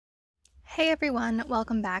Hey everyone,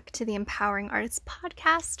 welcome back to the Empowering Artists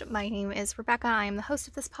Podcast. My name is Rebecca. I am the host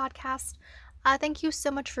of this podcast. Thank you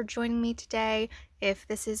so much for joining me today. If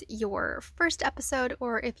this is your first episode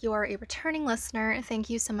or if you are a returning listener, thank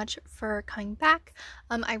you so much for coming back.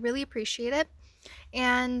 I really appreciate it.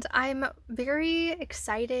 And I'm very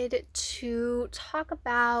excited to talk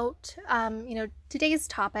about, today's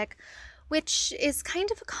topic, which is kind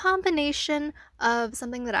of a combination of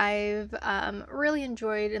something that I've really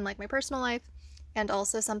enjoyed in like my personal life and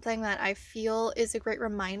also something that I feel is a great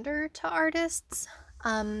reminder to artists.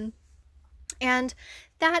 And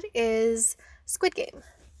that is Squid Game.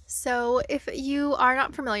 So if you are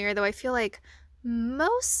not familiar, though I feel like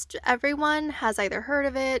most everyone has either heard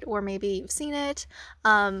of it or maybe you've seen it.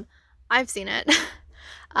 I've seen it.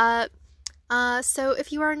 uh, so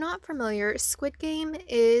if you are not familiar, Squid Game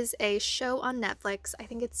is a show on Netflix. I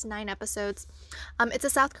think it's 9 episodes. It's a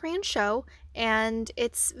South Korean show, and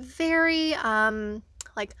it's very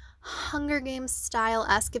like Hunger Games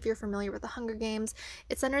style-esque. If you're familiar with the Hunger Games,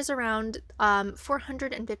 it centers around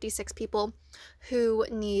 456 people who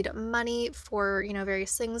need money for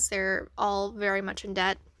various things. They're all very much in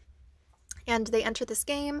debt, and they enter this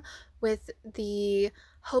game with the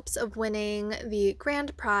hopes of winning the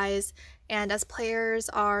grand prize. And as players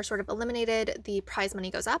are sort of eliminated, the prize money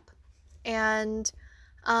goes up. And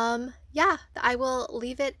yeah, I will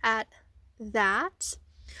leave it at that.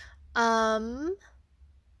 Yeah,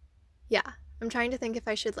 I'm trying to think if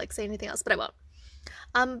I should like say anything else, but I won't.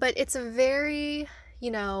 But it's a very,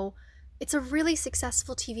 it's a really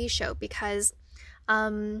successful TV show because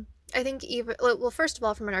I think even well, first of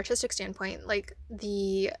all, from an artistic standpoint, like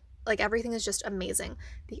everything is just amazing.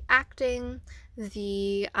 The acting,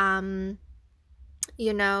 the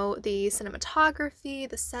cinematography,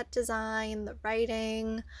 the set design, the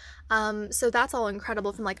writing. So that's all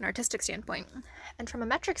incredible from like an artistic standpoint. And from a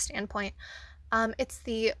metric standpoint, it's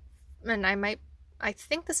the and I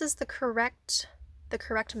think this is the correct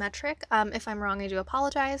metric. If I'm wrong, I do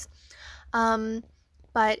apologize.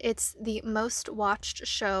 But it's the most watched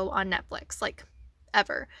show on Netflix, like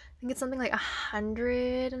ever. I think it's something like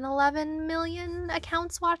 111 million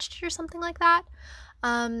accounts watched or something like that.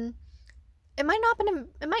 It might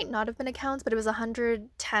not have been accounts, but it was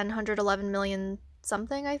 110, 111 million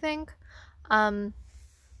something, I think. And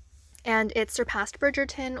it surpassed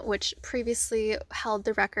Bridgerton, which previously held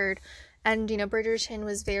the record. And Bridgerton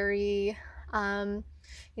was very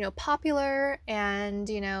popular and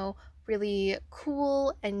really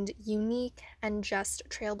cool and unique and just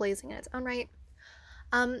trailblazing in its own right.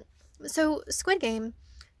 So Squid Game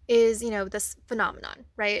is, this phenomenon,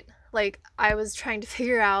 right? Like, I was trying to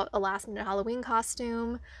figure out a last minute Halloween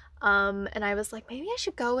costume, and I was like, maybe I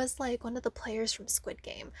should go as like one of the players from Squid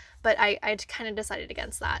Game, but I kind of decided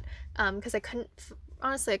against that, because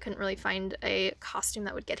honestly, I couldn't really find a costume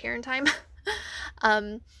that would get here in time.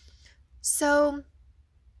 So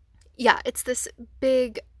yeah, it's this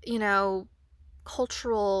big,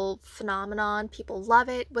 cultural phenomenon. People love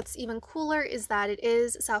it. What's even cooler is that it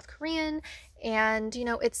is South Korean and,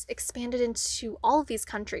 it's expanded into all of these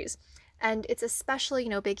countries. And it's especially,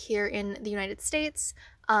 big here in the United States,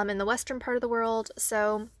 in the Western part of the world.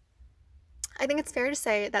 So I think it's fair to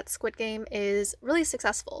say that Squid Game is really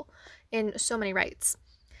successful in so many rights.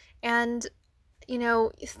 And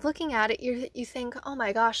looking at it, you think, oh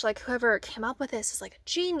my gosh, like whoever came up with this is like a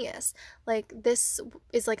genius. Like this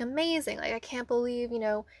is like amazing. Like I can't believe,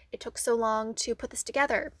 it took so long to put this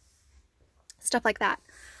together. Stuff like that.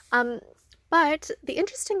 But the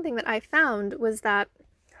interesting thing that I found was that,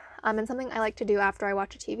 and something I like to do after I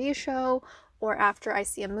watch a TV show or after I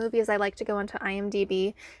see a movie is I like to go onto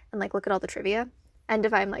IMDb and like look at all the trivia. And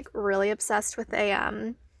if I'm like really obsessed with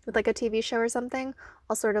with like a TV show or something,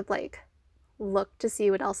 I'll sort of like look to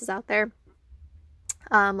see what else is out there,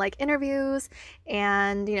 like interviews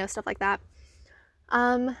and stuff like that.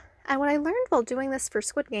 And what I learned while doing this for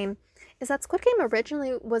Squid Game is that Squid Game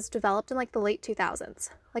originally was developed in like the late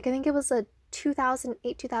 2000s. Like I think it was a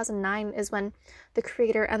 2008, 2009 is when the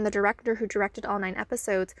creator and the director who directed all 9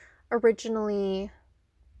 episodes originally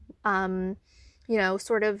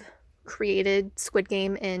sort of created Squid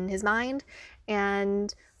Game in his mind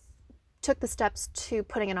and took the steps to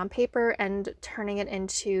putting it on paper and turning it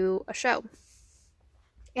into a show.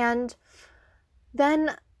 And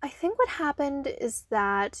then I think what happened is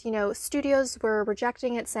that, studios were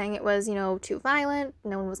rejecting it, saying it was, too violent,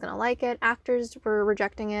 no one was going to like it. Actors were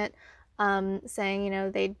rejecting it,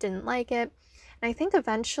 saying, they didn't like it. And I think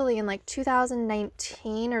eventually in like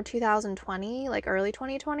 2019 or 2020, like early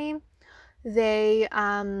 2020, they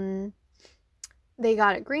got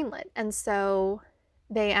it greenlit. And so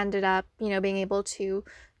they ended up, being able to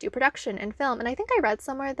do production and film. And I think I read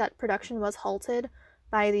somewhere that production was halted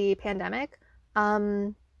by the pandemic.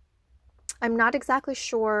 I'm not exactly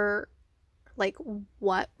sure like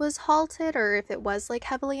what was halted or if it was like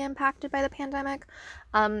heavily impacted by the pandemic.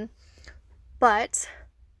 But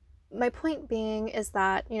my point being is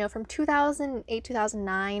that, from 2008,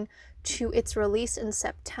 2009 to its release in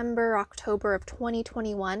September, October of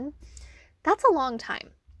 2021, that's a long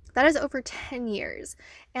time. That is over 10 years.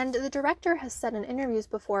 And the director has said in interviews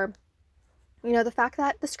before, the fact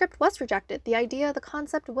that the script was rejected, the idea, the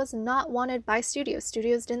concept was not wanted by studios.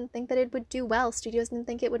 Studios didn't think that it would do well. Studios didn't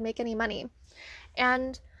think it would make any money.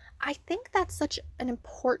 And I think that's such an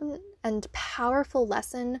important and powerful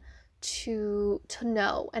lesson to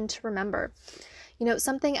know and to remember.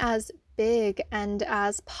 Something as big and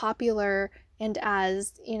as popular and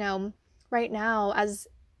as, right now as,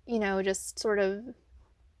 just sort of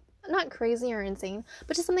not crazy or insane,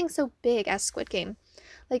 but just something so big as Squid Game.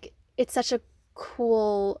 Like, it's such a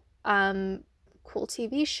cool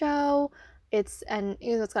TV show. It's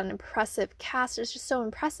got an impressive cast. It's just so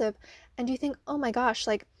impressive. And you think, oh my gosh,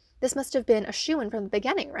 like this must have been a shoo-in from the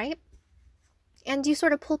beginning, right? And you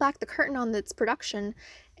sort of pull back the curtain on its production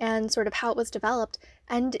and sort of how it was developed.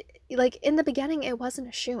 And like in the beginning, it wasn't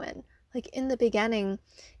a shoo-in. Like in the beginning,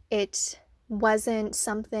 it wasn't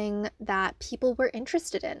something that people were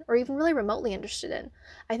interested in or even really remotely interested in.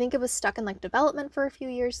 I think it was stuck in like development for a few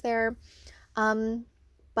years there.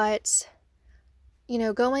 But,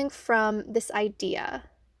 going from this idea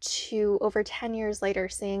to over 10 years later,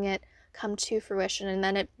 seeing it come to fruition and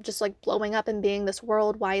then it just like blowing up and being this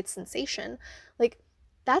worldwide sensation, like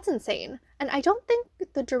that's insane. And I don't think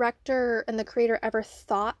the director and the creator ever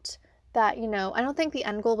thought that, I don't think the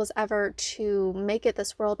end goal was ever to make it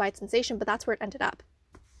this worldwide sensation, but that's where it ended up.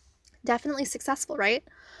 Definitely successful, right?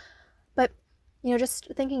 But,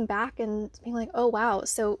 just thinking back and being like, oh wow,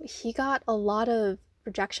 so he got a lot of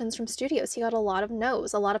rejections from studios. He got a lot of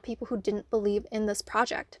no's, a lot of people who didn't believe in this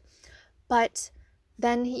project. But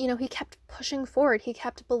then, he kept pushing forward. He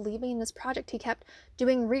kept believing in this project. He kept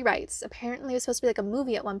doing rewrites. Apparently it was supposed to be like a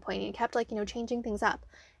movie at one point. He kept like, changing things up.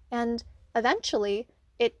 And eventually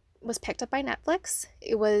it was picked up by Netflix.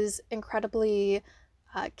 It was incredibly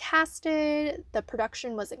casted. The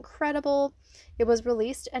production was incredible. It was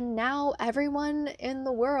released, and now everyone in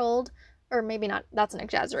the world, or maybe not, that's an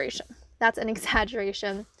exaggeration. But,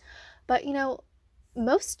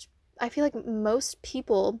 I feel like most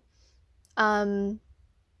people who,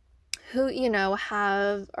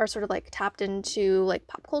 are sort of like tapped into like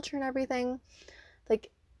pop culture and everything,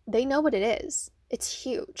 like they know what it is. It's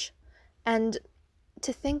huge. And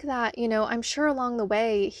to think that, I'm sure along the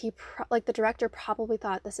way, the director probably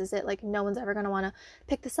thought this is it. Like no one's ever going to want to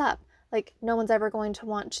pick this up. Like no one's ever going to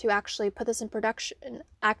want to actually put this in production.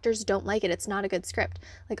 Actors don't like it. It's not a good script.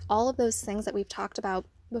 Like all of those things that we've talked about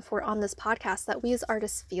before on this podcast that we as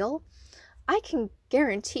artists feel, I can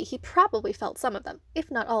guarantee he probably felt some of them,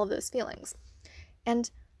 if not all of those feelings.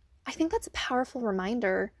 And I think that's a powerful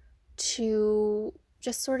reminder to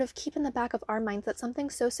just sort of keep in the back of our minds that something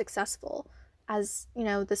so successful as,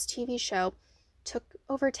 this TV show took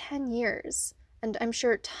over 10 years. And I'm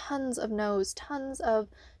sure tons of no's, tons of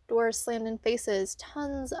doors slammed in faces,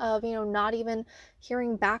 tons of, not even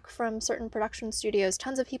hearing back from certain production studios,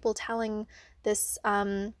 tons of people telling this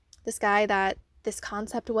guy that this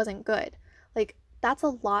concept wasn't good. Like, that's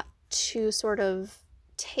a lot to sort of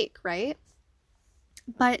take, right?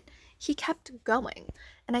 But he kept going.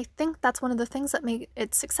 And I think that's one of the things that made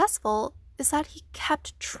it successful is that he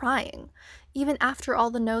kept trying. Even after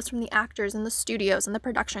all the no's from the actors and the studios and the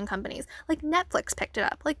production companies. Like, Netflix picked it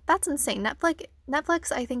up. Like, that's insane.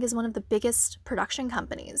 Netflix, I think, is one of the biggest production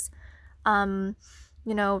companies,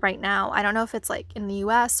 right now. I don't know if it's like in the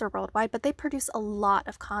US or worldwide, but they produce a lot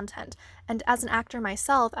of content. And as an actor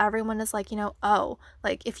myself, everyone is like, oh,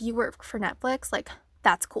 like if you work for Netflix, like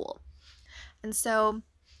that's cool. And so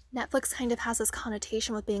Netflix kind of has this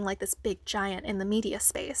connotation with being like this big giant in the media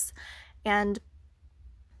space. And,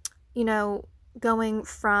 going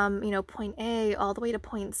from, point A all the way to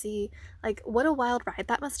point Z, like what a wild ride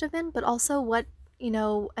that must have been, but also what,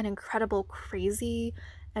 an incredible, crazy,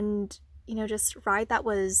 and just ride that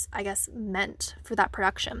was, I guess, meant for that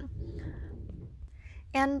production.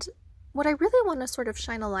 And what I really want to sort of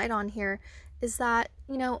shine a light on here is that,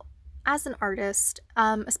 as an artist,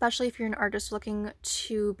 especially if you're an artist looking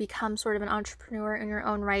to become sort of an entrepreneur in your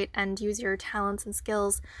own right and use your talents and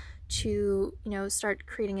skills to, start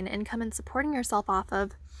creating an income and supporting yourself off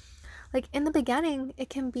of, Like in the beginning, it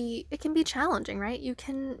can be challenging, right? You're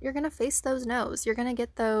going to face those no's. You're going to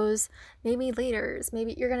get those maybe leaders.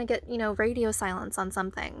 Maybe you're going to get, radio silence on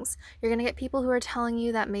some things. You're going to get people who are telling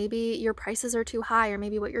you that maybe your prices are too high, or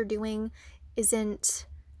maybe what you're doing isn't,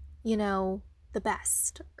 the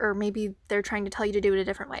best, or maybe they're trying to tell you to do it a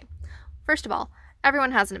different way. First of all,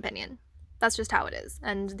 everyone has an opinion. That's just how it is.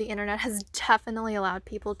 And the internet has definitely allowed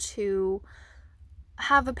people to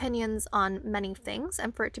have opinions on many things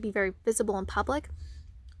and for it to be very visible in public.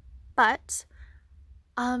 But,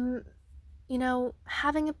 having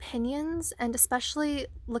opinions, and especially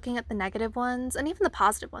looking at the negative ones and even the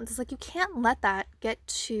positive ones, is like you can't let that get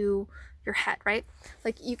to your head, right?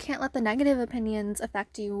 Like you can't let the negative opinions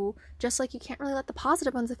affect you, just like you can't really let the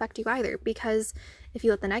positive ones affect you either, because if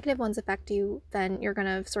you let the negative ones affect you, then you're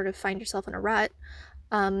gonna sort of find yourself in a rut.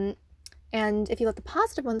 And if you let the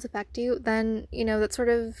positive ones affect you, then, that sort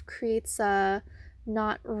of creates a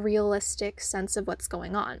not realistic sense of what's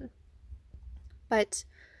going on. But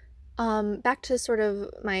back to sort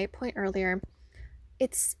of my point earlier,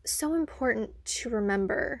 it's so important to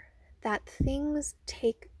remember that things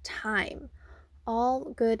take time.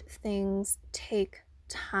 All good things take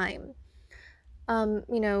time.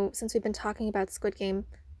 Since we've been talking about Squid Game,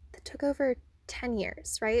 that took over 10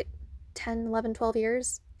 years, right? 10, 11, 12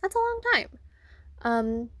 years. That's a long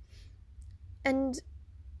time. And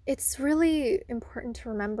it's really important to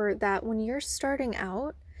remember that when you're starting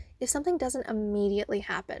out, if something doesn't immediately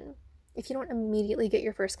happen, if you don't immediately get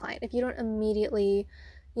your first client, if you don't immediately,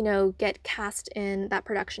 get cast in that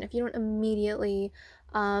production, if you don't immediately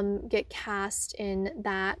get cast in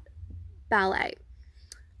that ballet,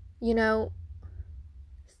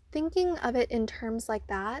 thinking of it in terms like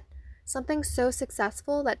that, something so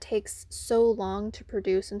successful that takes so long to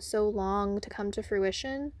produce and so long to come to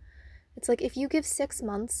fruition, it's like if you give 6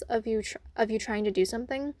 months of you trying to do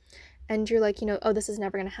something and you're like, oh, this is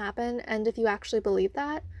never going to happen, and if you actually believe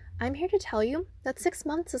that, I'm here to tell you that 6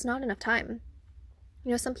 months is not enough time.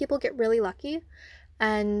 Some people get really lucky,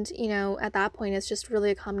 and, at that point, it's just really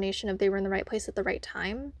a combination of they were in the right place at the right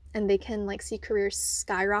time, and they can, see careers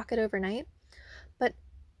skyrocket overnight. But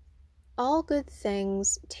all good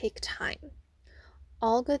things take time.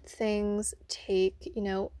 All good things take,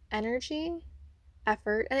 energy,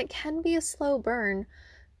 effort, and it can be a slow burn,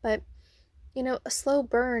 but, a slow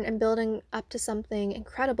burn and building up to something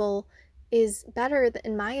incredible is better,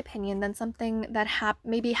 in my opinion, than something that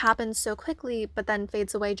maybe happens so quickly, but then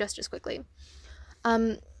fades away just as quickly.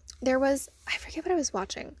 I forget what I was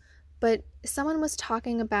watching, but someone was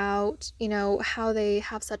talking about, how they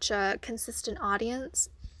have such a consistent audience.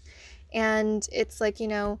 And it's like,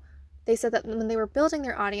 they said that when they were building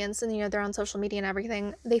their audience and, they're on social media and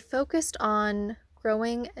everything, they focused on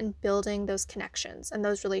growing and building those connections and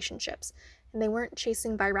those relationships, and they weren't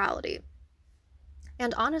chasing virality.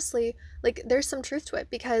 And honestly, there's some truth to it,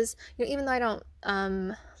 because, even though I don't,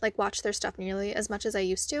 watch their stuff nearly as much as I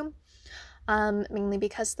used to, mainly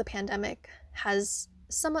because the pandemic has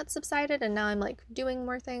somewhat subsided and now I'm, doing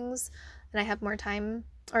more things and I have more time,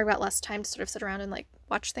 or I've got less time to sort of sit around and,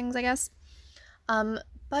 watch things, I guess.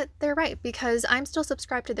 But they're right, because I'm still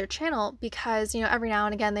subscribed to their channel, because, every now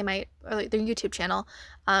and again they might, or their YouTube channel,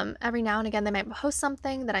 every now and again they might post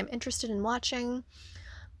something that I'm interested in watching.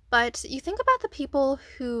 But you think about the people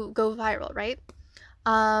who go viral, right?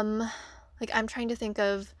 I'm trying to think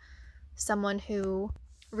of someone who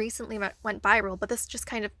recently went viral, but this just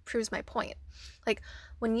kind of proves my point.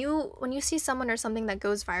 When you see someone or something that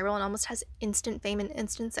goes viral and almost has instant fame and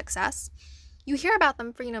instant success, you hear about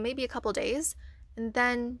them for, maybe a couple days, and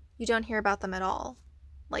then you don't hear about them at all.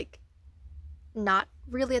 Not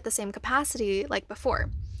really at the same capacity like before.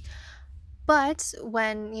 But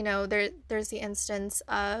when, there's the instance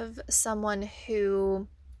of someone who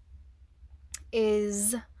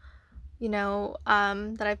is, that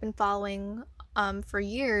I've been following for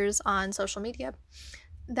years on social media,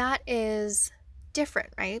 that is different,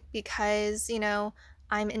 right? Because,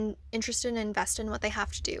 I'm interested and invested in what they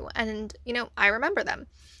have to do. And, I remember them.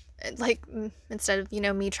 Instead of,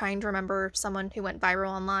 me trying to remember someone who went viral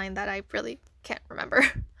online that I really can't remember.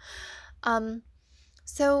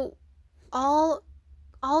 So all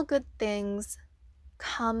good things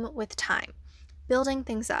come with time. Building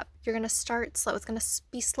things up, you're going to start slow. It's going to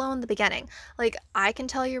be slow in the beginning. I can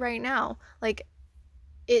tell you right now,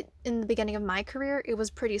 in the beginning of my career, it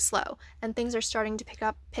was pretty slow, and things are starting to pick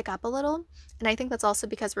up a little. And I think that's also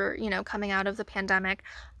because we're, coming out of the pandemic,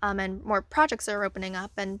 and more projects are opening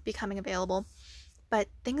up and becoming available. But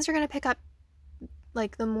things are going to pick up,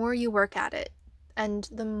 the more you work at it, and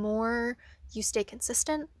the more you stay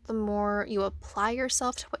consistent, the more you apply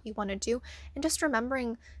yourself to what you want to do, and just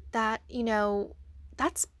remembering that,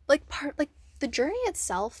 that's like the journey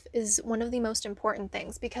itself is one of the most important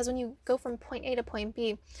things, because when you go from point A to point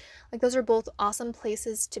B, like those are both awesome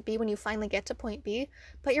places to be when you finally get to point B,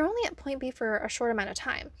 but you're only at point B for a short amount of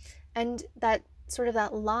time. And that sort of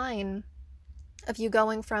that line of you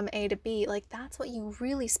going from A to B, like that's what you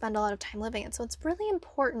really spend a lot of time living in. So it's really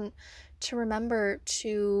important to remember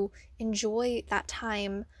to enjoy that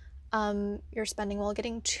time you're spending while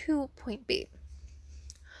getting to point B.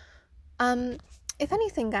 If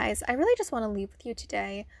anything, guys, I really just want to leave with you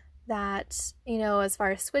today that, as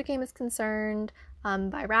far as Squid Game is concerned,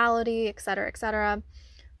 virality, etc.,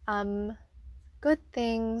 good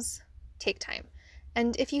things take time.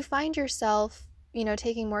 And if you find yourself,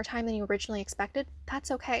 taking more time than you originally expected,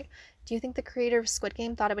 that's okay. Do you think the creator of Squid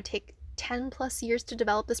Game thought it would take 10 plus years to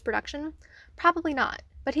develop this production? Probably not,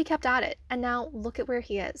 but he kept at it, and now look at where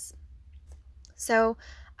he is. So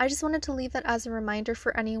I just wanted to leave that as a reminder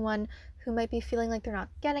for anyone who might be feeling like they're not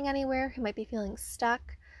getting anywhere, who might be feeling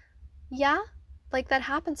stuck. Yeah, like that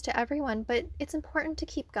happens to everyone, but it's important to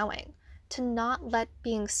keep going, to not let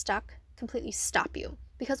being stuck completely stop you.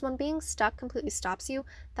 Because when being stuck completely stops you,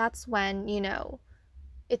 that's when,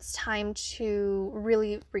 it's time to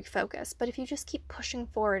really refocus. But if you just keep pushing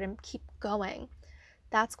forward and keep going,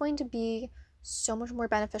 that's going to be so much more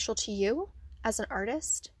beneficial to you as an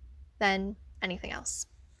artist than anything else.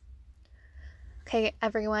 Okay,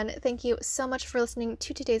 everyone, thank you so much for listening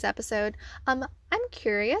to today's episode. I'm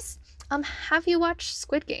curious, have you watched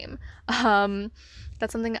Squid Game?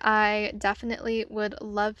 That's something I definitely would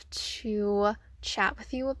love to chat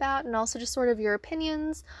with you about, and also just sort of your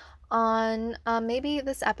opinions on maybe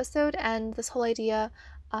this episode and this whole idea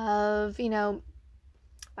of,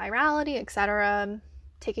 virality, etc.,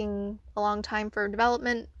 taking a long time for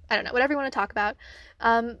development. I don't know, whatever you want to talk about.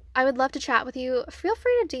 I would love to chat with you. Feel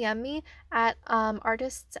free to DM me at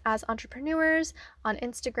Artists as Entrepreneurs on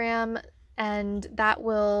Instagram, and that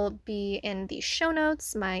will be in the show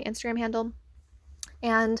notes, my Instagram handle.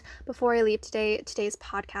 And before I leave today, today's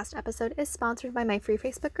podcast episode is sponsored by my free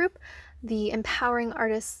Facebook group, the Empowering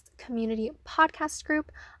Artists Community Podcast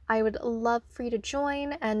Group. I would love for you to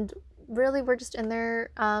join, and really we're just in there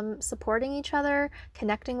supporting each other,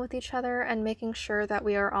 connecting with each other, and making sure that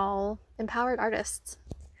we are all empowered artists.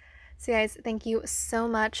 So guys, thank you so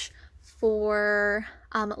much for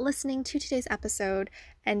listening to today's episode,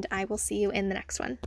 and I will see you in the next one.